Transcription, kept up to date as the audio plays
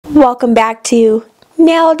Welcome back to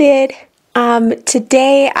Nailed It.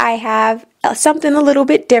 Today I have something a little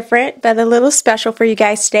bit different, but a little special for you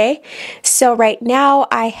guys today. So right now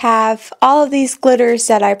I have all of these glitters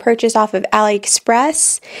that I purchased off of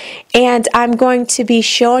AliExpress, and I'm going to be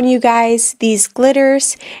showing you guys these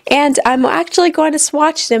glitters, and I'm actually going to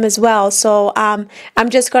swatch them as well. So I'm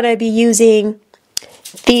just going to be using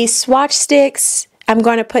these swatch sticks. I'm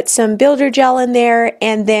going to put some builder gel in there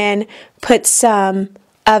and then put some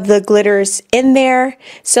of the glitters in there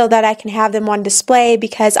so that I can have them on display,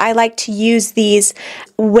 because I like to use these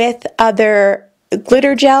with other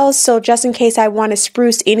glitter gels. So just in case I want to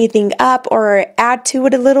spruce anything up or add to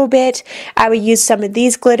it a little bit, I would use some of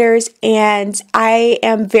these glitters, and I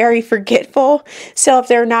am very forgetful. So if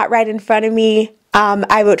they're not right in front of me,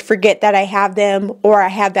 I would forget that I have them, or I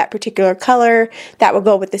have that particular color that will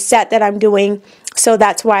go with the set that I'm doing. So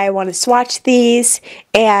that's why I want to swatch these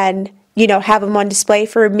and have them on display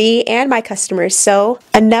for me and my customers. So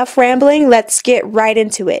enough rambling, let's get right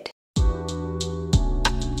into it.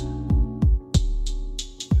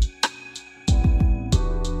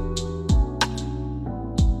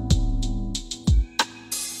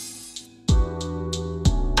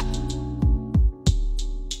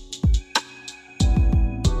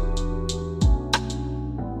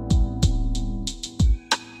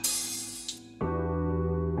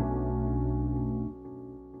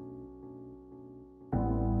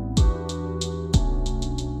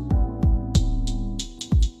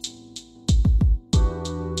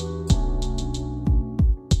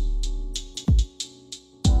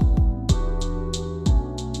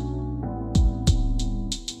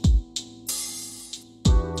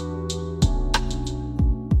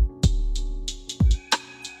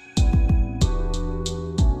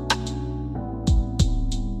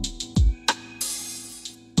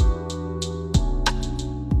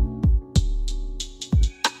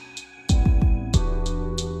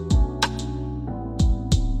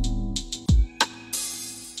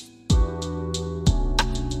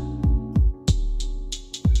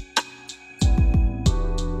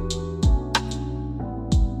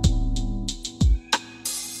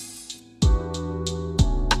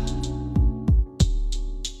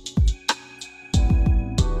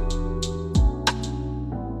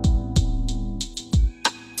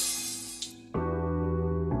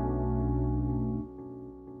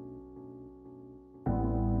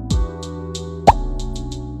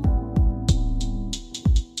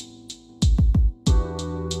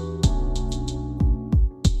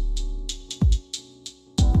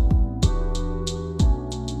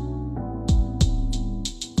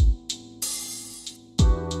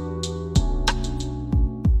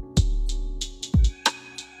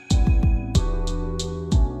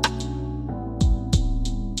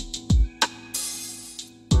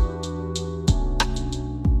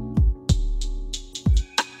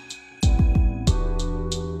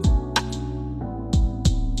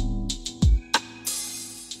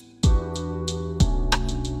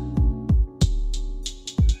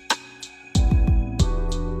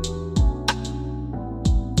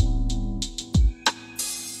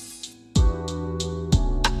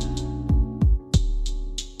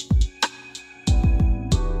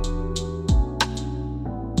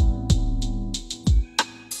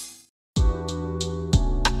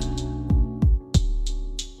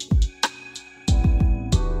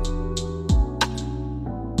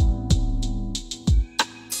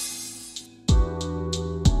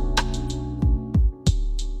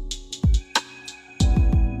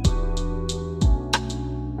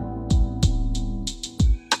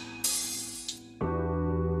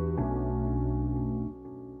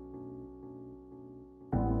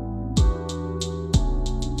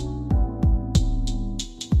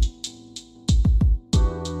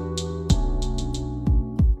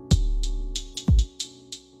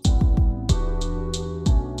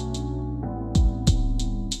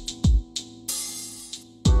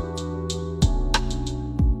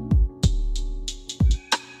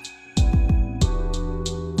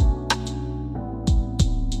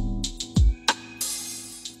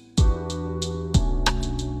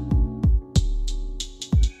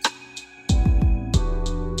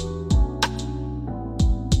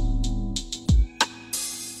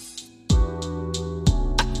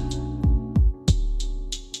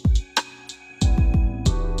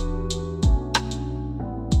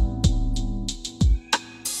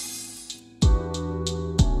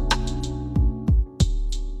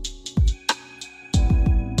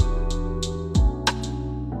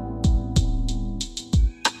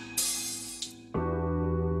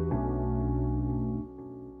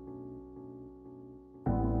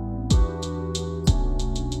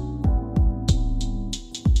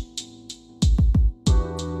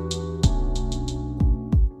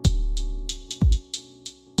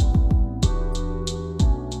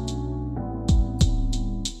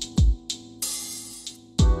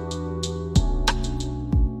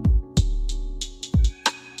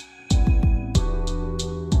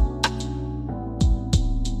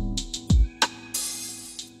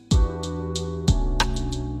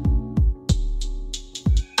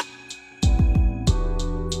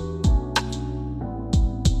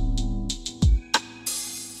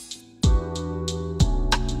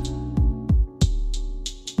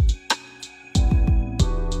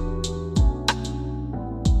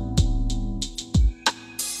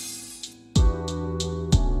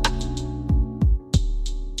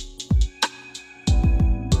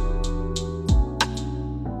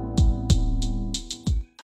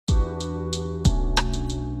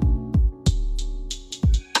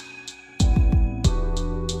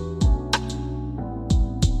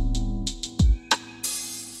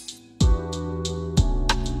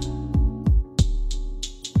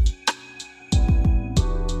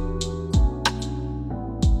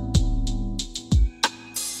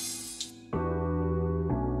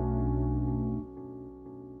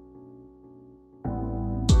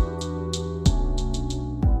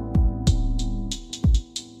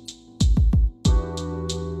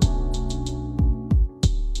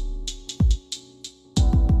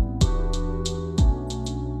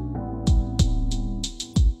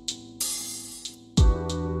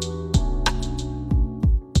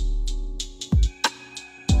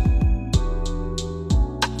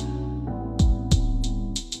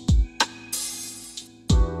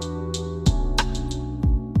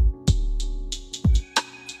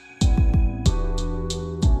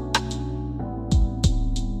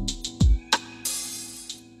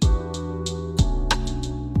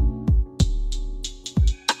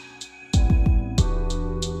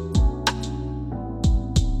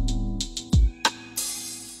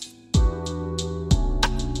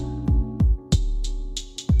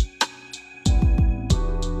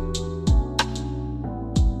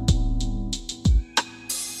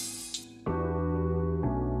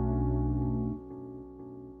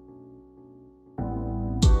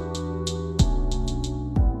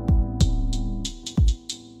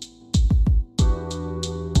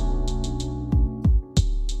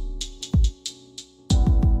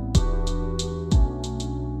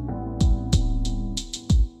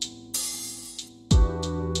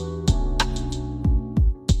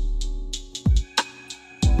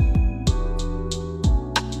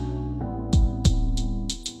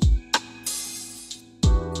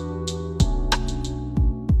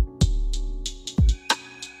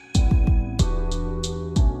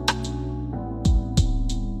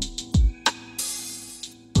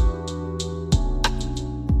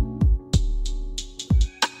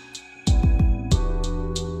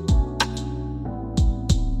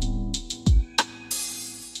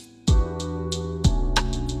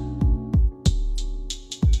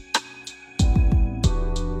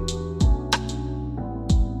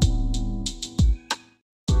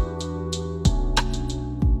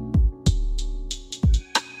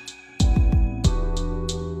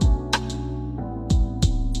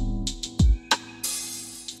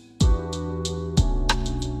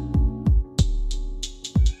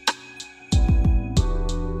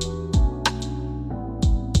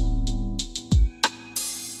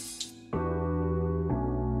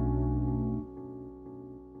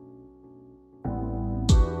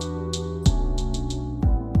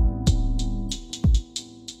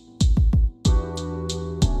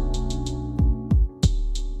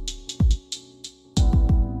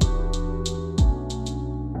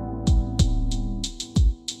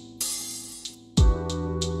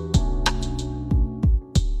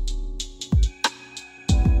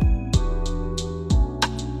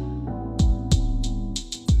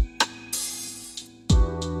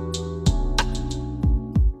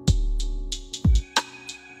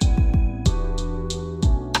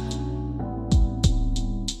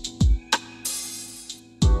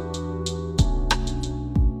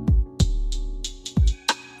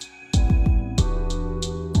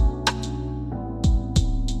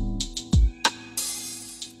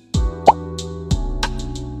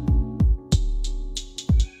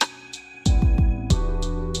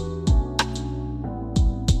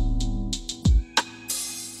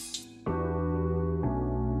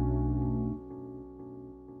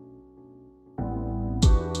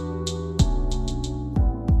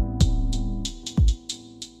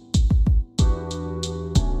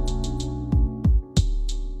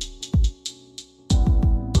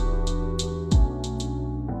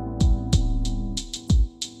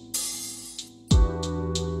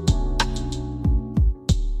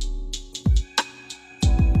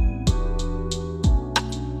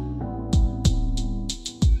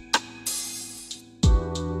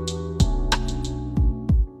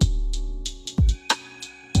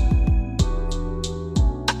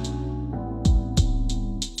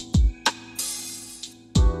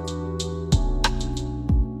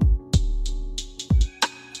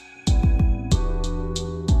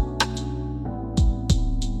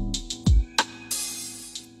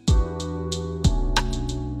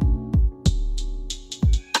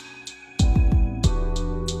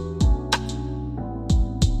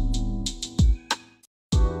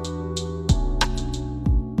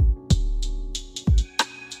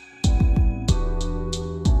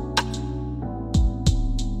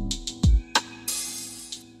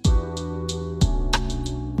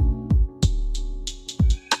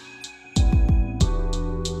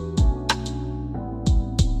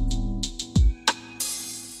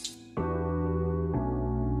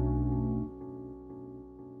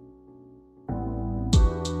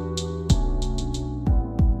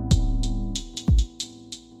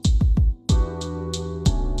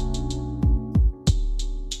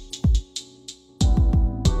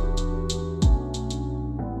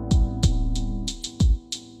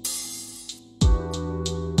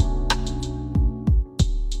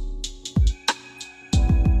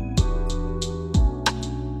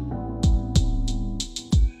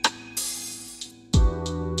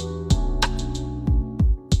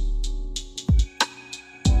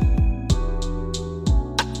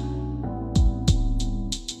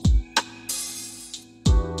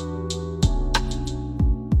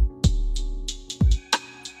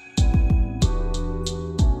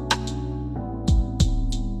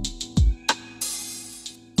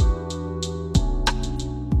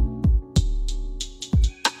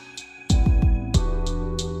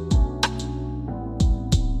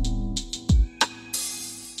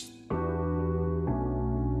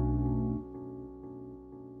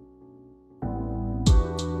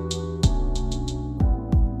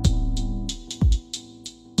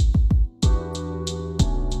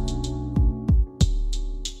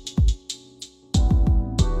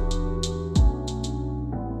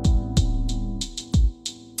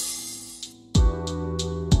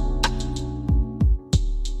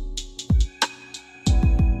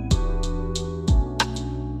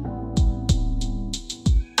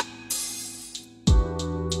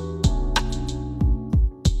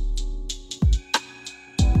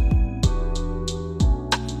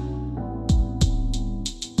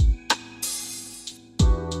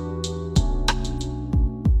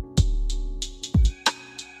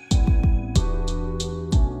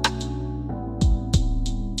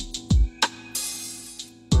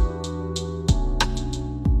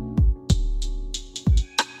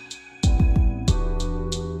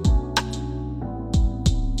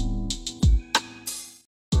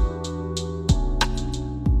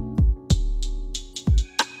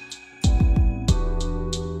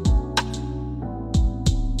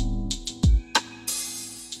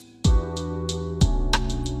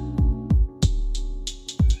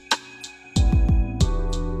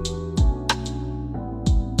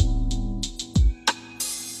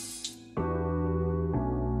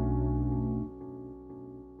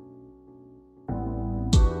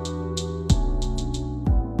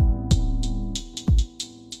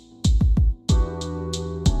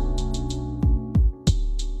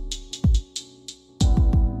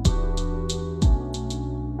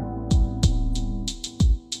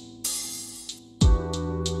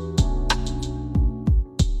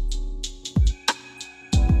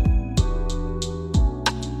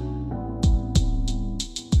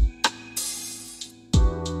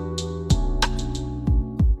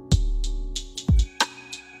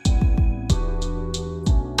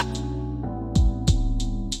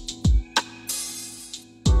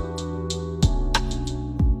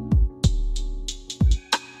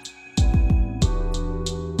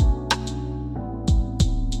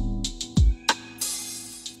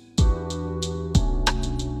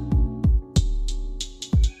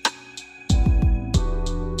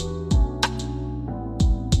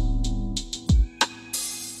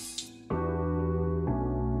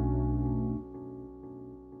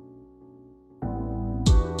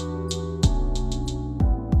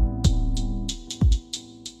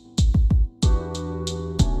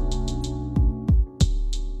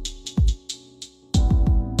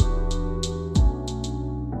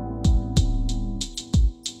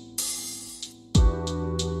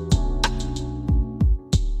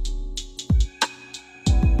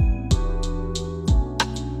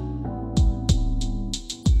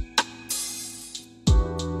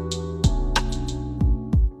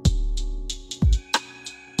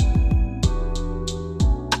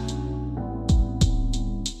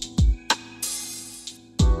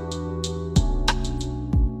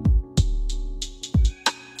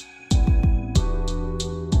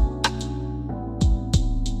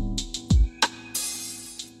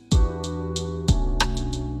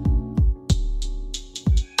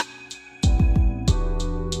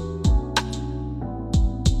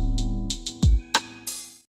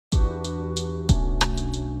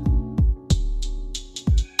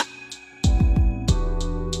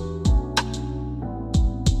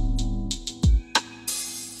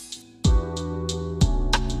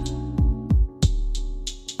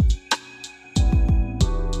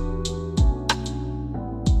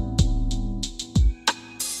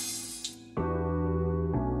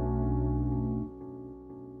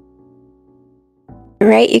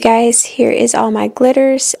 Alright, you guys, here is all my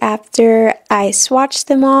glitters after I swatched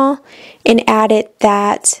them all and added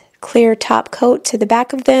that clear top coat to the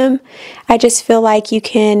back of them. I just feel like you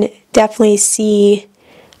can definitely see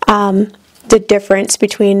the difference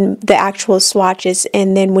between the actual swatches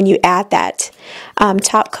and then when you add that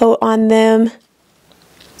top coat on them,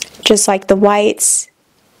 just like the whites.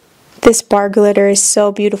 This bar glitter is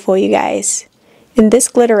so beautiful, you guys. And this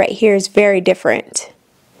glitter right here is very different.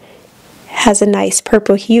 Has a nice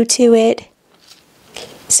purple hue to it.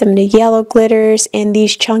 Some of the yellow glitters, and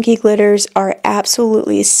these chunky glitters are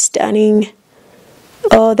absolutely stunning.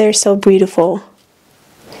 Oh, they're so beautiful.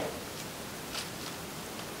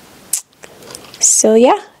 So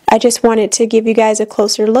yeah, I just wanted to give you guys a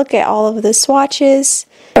closer look at all of the swatches.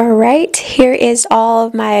 Alright, here is all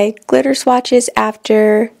of my glitter swatches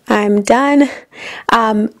after I'm done.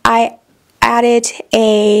 I added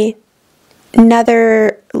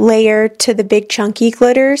another layer to the big chunky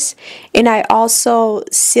glitters, and I also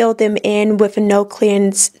sealed them in with a no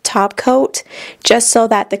cleanse top coat just so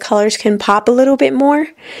that the colors can pop a little bit more.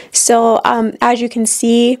 So as you can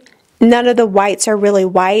see, none of the whites are really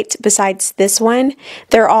white besides this one.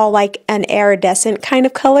 They're all like an iridescent kind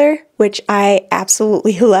of color, which I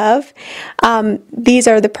absolutely love. These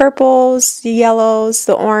are the purples, the yellows,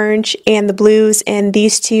 the orange, and the blues, and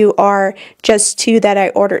these two are just two that I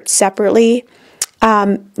ordered separately.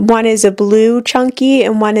 One is a blue chunky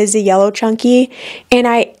and one is a yellow chunky, and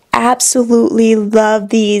I absolutely love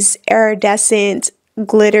these iridescent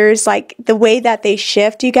glitters. Like the way that they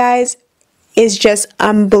shift, you guys, is just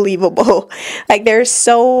unbelievable. Like they're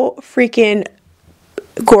so freaking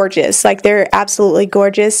gorgeous. Like they're absolutely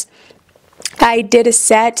gorgeous. I did a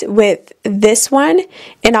set with this one,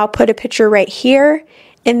 and I'll put a picture right here.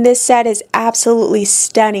 And this set is absolutely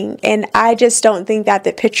stunning, and I just don't think that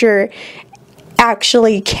the picture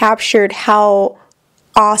actually captured how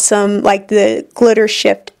awesome like the glitter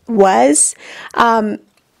shift was.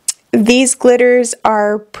 These glitters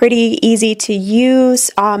are pretty easy to use.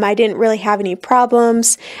 I didn't really have any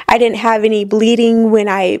problems. I didn't have any bleeding when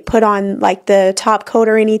I put on like the top coat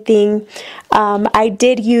or anything. I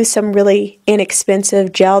did use some really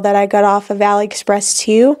inexpensive gel that I got off of AliExpress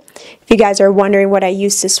too. If you guys are wondering what I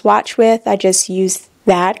used to swatch with, I just used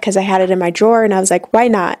that because I had it in my drawer and I was like, why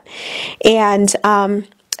not? And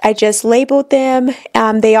I just labeled them.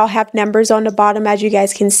 They all have numbers on the bottom, as you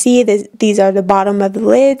guys can see. These are the bottom of the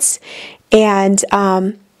lids. And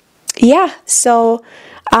yeah, so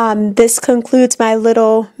this concludes my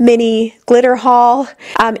little mini glitter haul.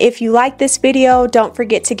 If you like this video, don't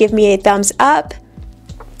forget to give me a thumbs up.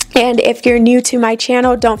 And if you're new to my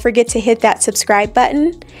channel, don't forget to hit that subscribe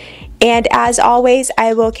button. And as always,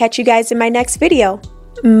 I will catch you guys in my next video.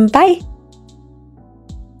 Bye!